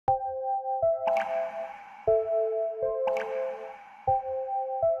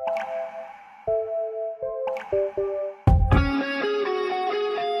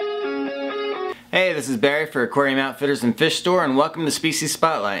this is Barry for Aquarium Outfitters and Fish Store, and welcome to Species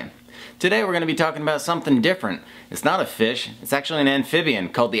Spotlight. Today we're going to be talking about something different. It's not a fish, it's actually an amphibian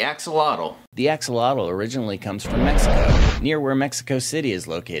called the axolotl. The axolotl originally comes from Mexico, near where Mexico City is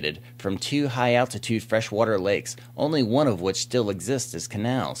located, from two high-altitude freshwater lakes, only one of which still exists as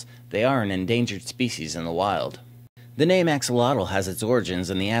canals. They are an endangered species in the wild. The name axolotl has its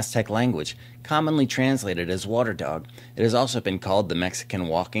origins in the Aztec language, commonly translated as water dog. It has also been called the Mexican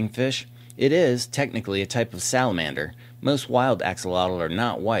walking fish. It is, technically, a type of salamander. Most wild axolotl are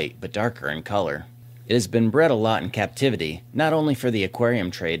not white, but darker in color. It has been bred a lot in captivity, not only for the aquarium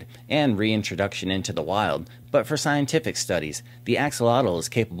trade and reintroduction into the wild, but for scientific studies. The axolotl is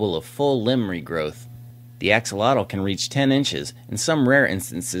capable of full limb regrowth. The axolotl can reach 10 inches, in some rare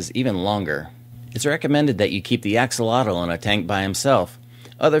instances even longer. It's recommended that you keep the axolotl in a tank by himself.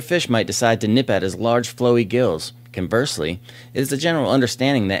 Other fish might decide to nip at his large flowy gills. Conversely, it is the general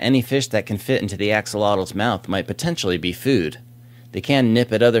understanding that any fish that can fit into the axolotl's mouth might potentially be food. They can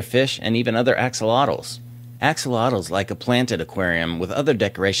nip at other fish and even other axolotls. Axolotls like a planted aquarium with other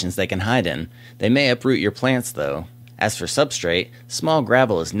decorations they can hide in. They may uproot your plants though. As for substrate, small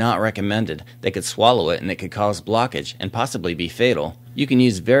gravel is not recommended. They could swallow it and it could cause blockage and possibly be fatal. You can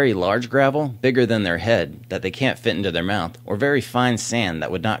use very large gravel, bigger than their head, that they can't fit into their mouth, or very fine sand that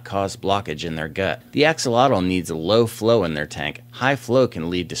would not cause blockage in their gut. The axolotl needs a low flow in their tank. High flow can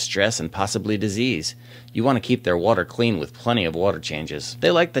lead to stress and possibly disease. You want to keep their water clean with plenty of water changes. They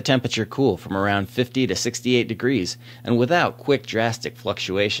like the temperature cool from around 50 to 68 degrees, and without quick drastic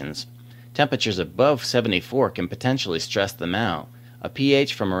fluctuations. Temperatures above 74 can potentially stress them out. A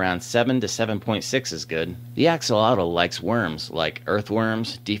pH from around 7 to 7.6 is good. The axolotl likes worms, like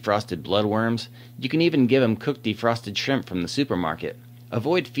earthworms, defrosted bloodworms. You can even give him cooked defrosted shrimp from the supermarket.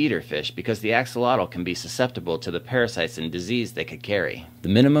 Avoid feeder fish because the axolotl can be susceptible to the parasites and disease they could carry. The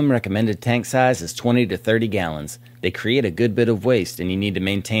minimum recommended tank size is 20 to 30 gallons. They create a good bit of waste and you need to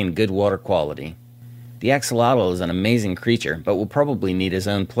maintain good water quality. The axolotl is an amazing creature, but will probably need his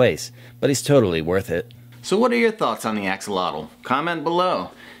own place, but he's totally worth it. So what are your thoughts on the axolotl? Comment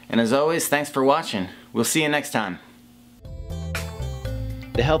below. And as always, thanks for watching. We'll see you next time.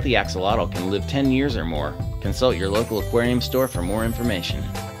 The healthy axolotl can live 10 years or more. Consult your local aquarium store for more information.